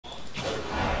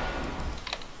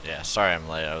Yeah, sorry I'm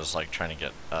late. I was like trying to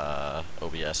get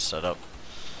OBS set up.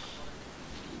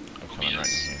 I'm coming right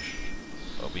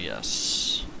in here.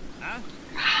 OBS. Huh?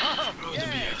 Oh, yeah,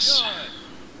 OBS.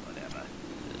 whatever.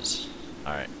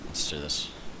 Alright, let's do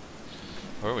this.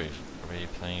 Who are we? Are we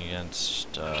playing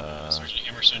against Sergeant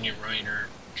Emerson, Reiner,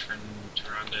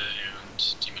 Tyrande,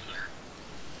 and Demon Hunter.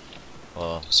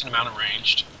 well, Decent amount of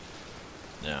ranged.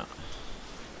 yeah.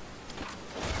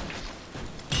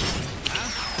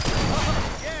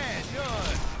 Yeah, sure.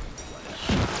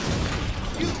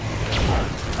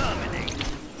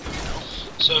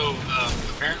 So,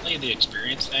 apparently the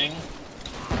experience thing,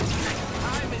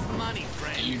 Time is money,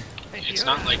 friend. it's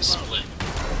not like split.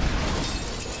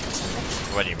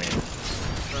 What do you mean?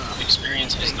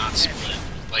 Experience is not split.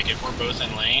 Like, if we're both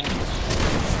in lane,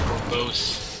 we're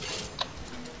both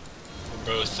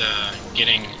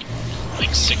getting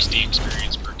like 60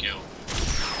 experience per kill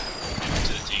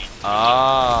to the team.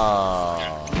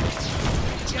 Oh.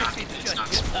 It's not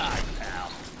split.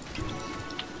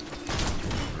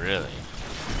 Really?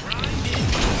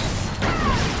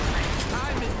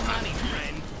 Time is money,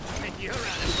 friend. And you're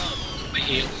out of luck. I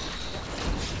heal.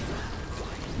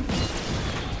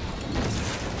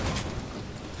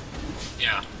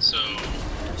 Yeah,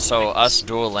 So us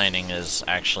dual laning is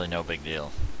actually no big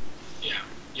deal.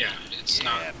 yeah, it's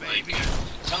not like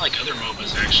it's not like other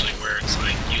MOBAs actually, where it's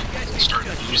like you start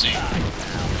losing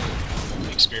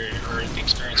experience, or the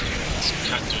experience gets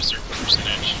cut to a certain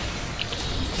percentage.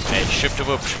 Hey, shoop to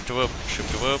whoop, shoop to whoop, shoop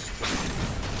to whoop.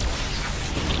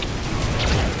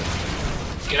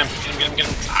 Get him!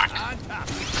 Fuck! On top.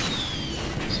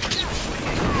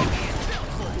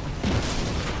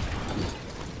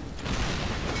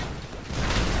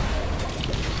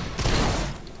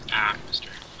 Ah, mister.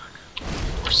 Fuck.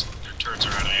 Of course, their turrets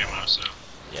are out of ammo, so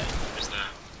Yeah. there's that.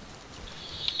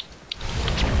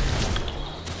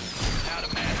 Out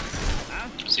of matter. Huh?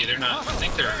 See, they're not. I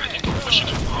think we're pushing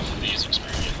them off of this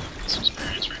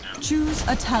experience right now. Choose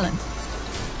a talent.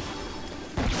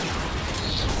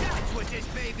 That's what this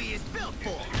baby is built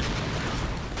for.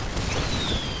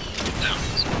 No.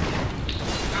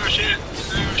 Oh shit!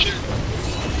 Oh shit!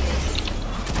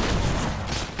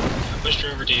 I pushed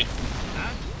her over to you. Huh?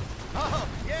 Oh,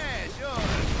 yeah, sure.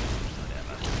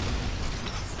 Whatever.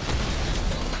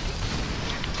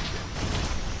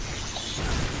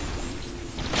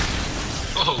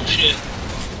 Oh shit!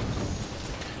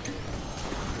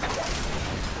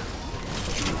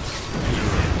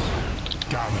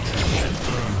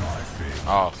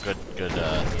 Oh, good,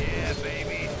 Yeah,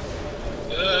 baby.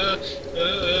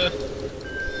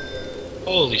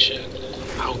 Holy shit.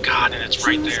 Oh god, and it's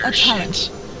right Choose there. a talent.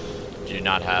 Shit. Do you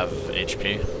not have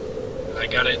HP? I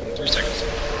got it in 3 seconds.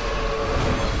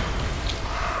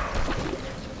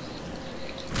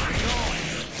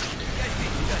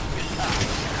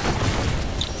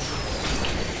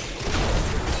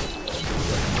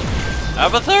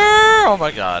 Abathur! Oh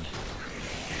my god.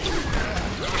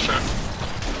 Oh shit.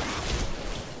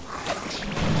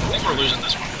 I think we're losing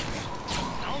this one.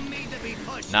 Don't need to be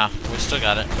pushed. Nah, we still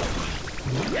got it.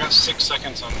 I got 6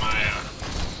 seconds on my,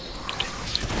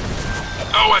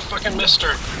 Oh, I fucking missed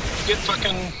her! Get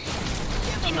fucking...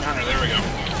 Demon Hunter, there we go.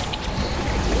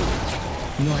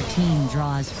 Your team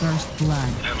draws first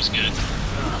blood. That was good.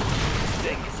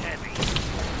 Thing is heavy.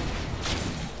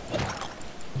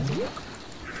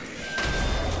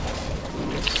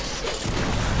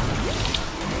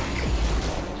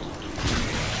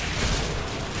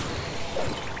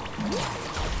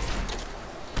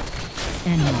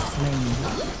 Enemy slain.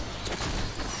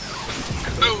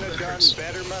 Oh, that hurts.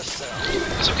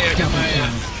 It's okay, I got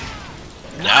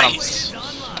my, Nice!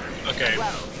 Okay,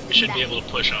 we should be able to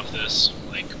push off this.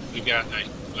 Like, we've got, well,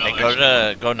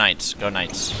 Hey, go knights, go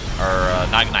knights. Or,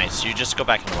 not knights, you just go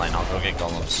back in the line, I'll go get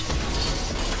golems.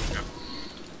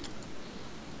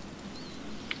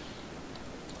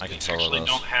 I can we solo actually those.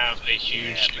 don't have a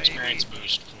huge experience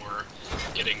boost for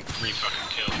getting 3 fucking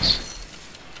kills.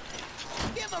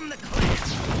 Give him the clear.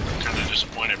 Kinda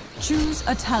disappointed. Choose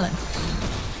a talent.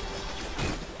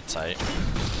 That's tight.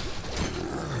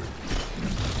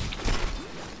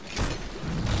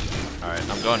 Alright,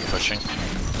 I'm going pushing. This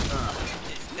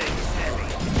thing is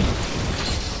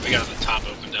heavy. We got the top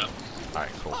opened up.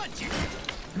 Alright, cool. Punch it.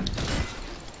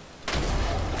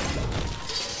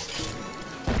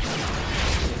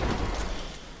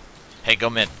 Hey, go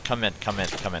mid. Come in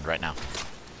right now.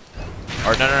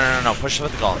 Or no, push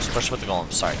with the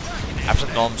golems, sorry. After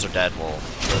the golems are dead, we'll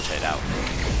rotate out.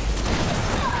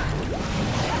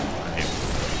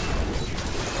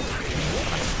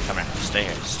 Come here, stay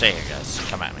here, guys.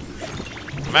 Come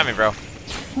at me, bro.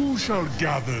 Who shall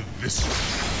gather this?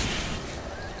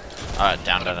 Down,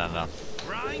 down, down, down.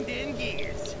 Grinding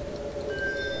gears.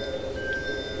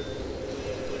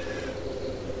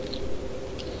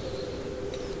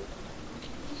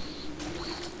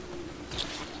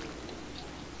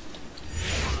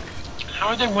 How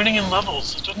are they winning in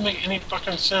levels? It doesn't make any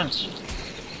fucking sense.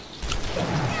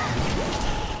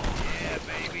 Yeah,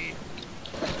 baby.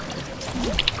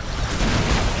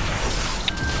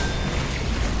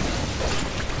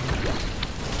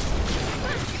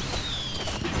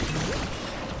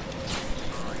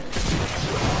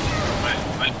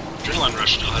 My adrenaline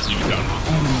rush still hasn't even gone off.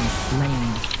 Enemy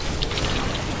slain.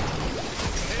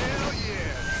 Hell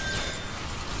yeah.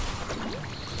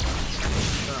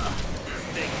 This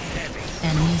thing is heavy.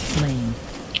 Enemy slain.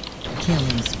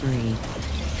 Killing spree.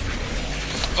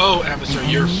 Oh,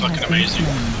 Abathur, you're Enemy fucking has been amazing.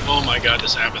 slain. Oh my god,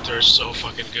 this Abathur is so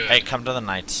fucking good. Hey, come to the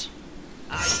knights.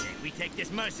 I say we take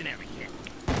this mercenary kit.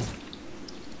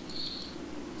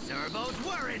 Servo's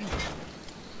whirring.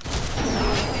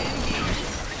 Grinding gears.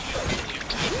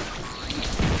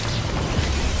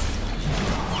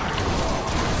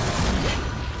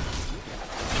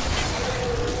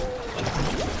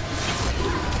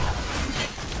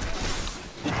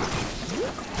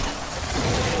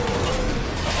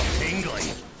 Tingly.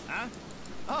 Huh?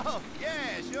 Oh,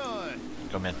 yeah, sure.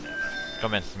 Go mid. Go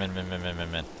mid.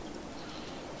 Mid.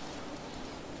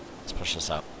 Let's push this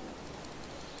out.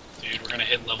 Dude, we're gonna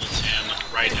hit level 10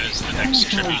 right as the next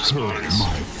tribute spawns.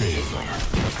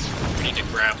 We need to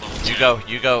grab level 10.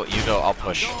 You go. I'll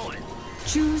push. Going.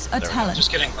 Choose a There we go. talent.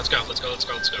 Just kidding. Let's go.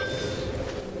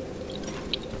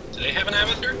 Do they have an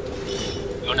Abathur?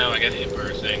 Oh no, I got hit by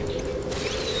a thing.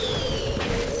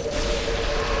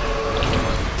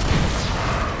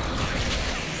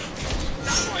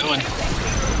 Going.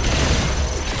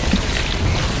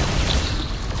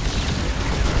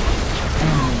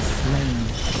 Enemy slain.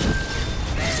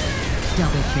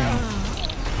 Double kill.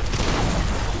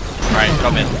 Alright,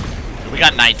 come in. We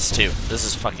got knights too. This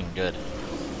is fucking good.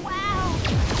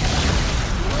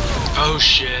 Oh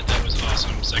shit, that was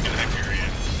awesome. Second Hyperion.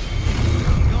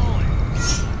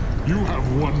 You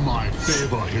have won my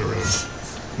favor, heroes.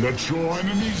 Let your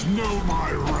enemies know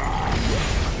my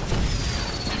wrath.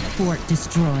 Fort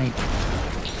destroyed.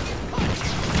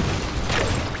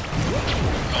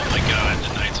 Oh my god, the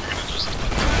knights are gonna just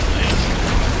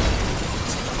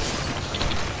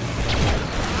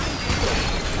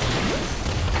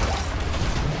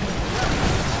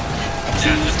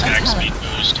yeah, the attack speed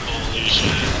boost, holy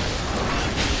shit.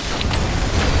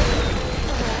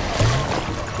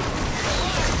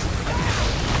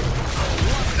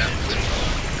 That was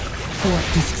Fort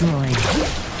destroyed.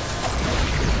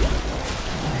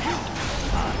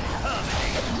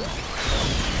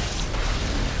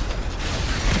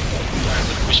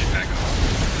 we should back off.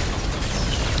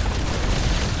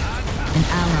 An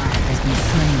ally has been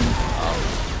slain.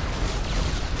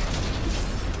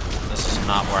 This is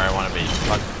not where I want to be.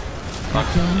 Fuck. The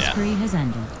killing Yeah. spree has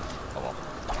ended. Oh well.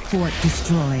 Fort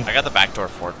destroyed. I got the backdoor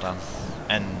fort done.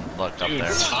 And looked up Dude,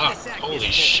 there. top.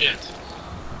 Holy shit.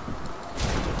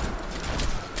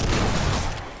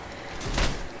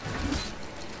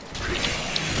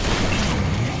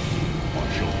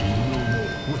 I shall do no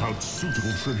more without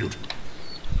suitable tribute.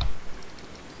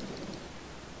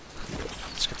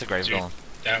 Let's get the grave Dude, going.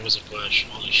 that was a push.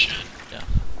 Holy shit. Yeah.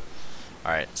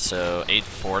 Alright, so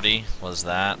 840 was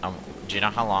that. Do you know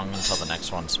how long until the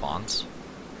next one spawns?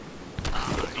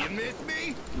 You miss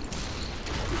me?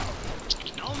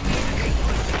 No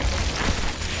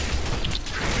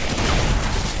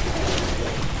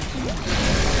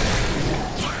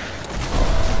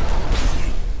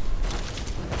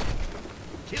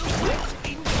Kill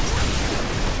switch.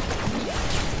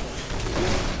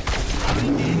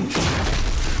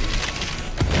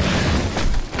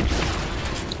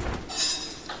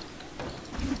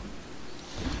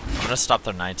 I'm gonna stop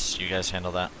their knights. You guys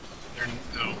handle that. They're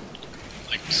no.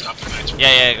 Like, stop the knights.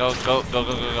 Yeah, go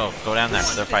down there.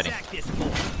 They're fighting.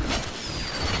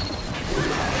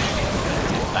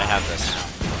 I have this.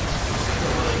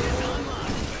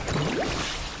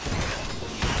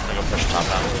 I'm gonna go push top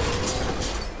out.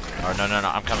 Or no,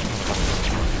 I'm coming.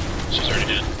 She's already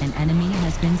dead. An enemy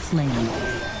has been slain.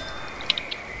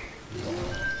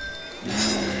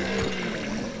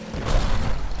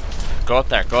 Go up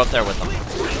there with them.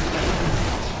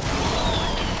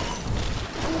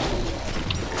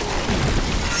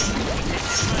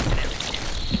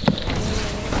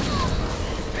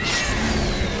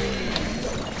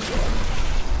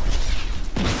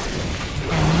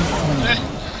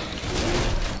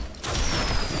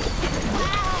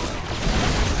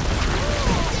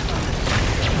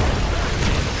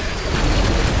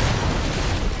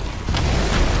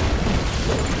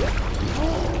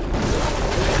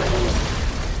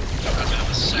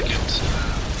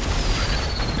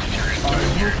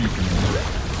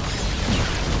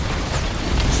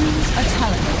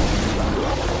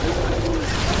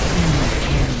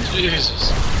 Jesus.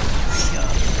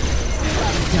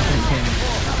 Double kill.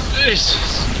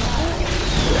 Jesus.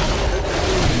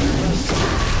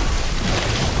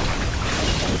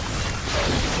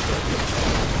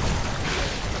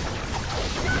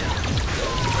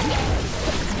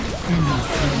 Enemy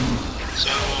slain.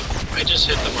 So, I just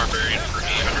hit the Barbarian for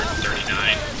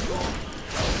 839.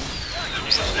 That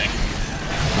was the thing.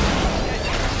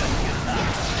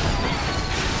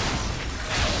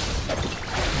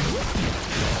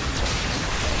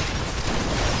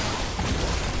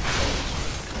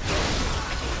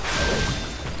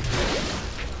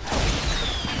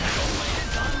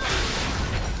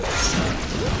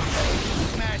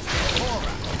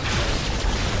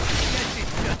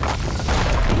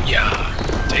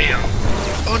 Yeah, damn.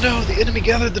 Oh no, the enemy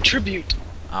gathered the tribute.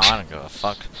 Oh, I don't give a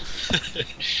fuck.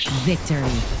 Victory.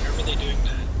 Why were they doing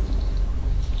that?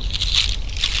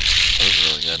 That was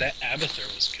really good. That Abathur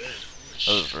was good.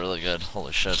 That was really good.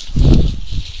 Holy shit.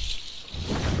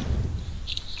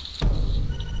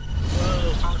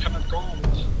 Whoa, found kind of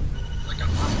gold. Like a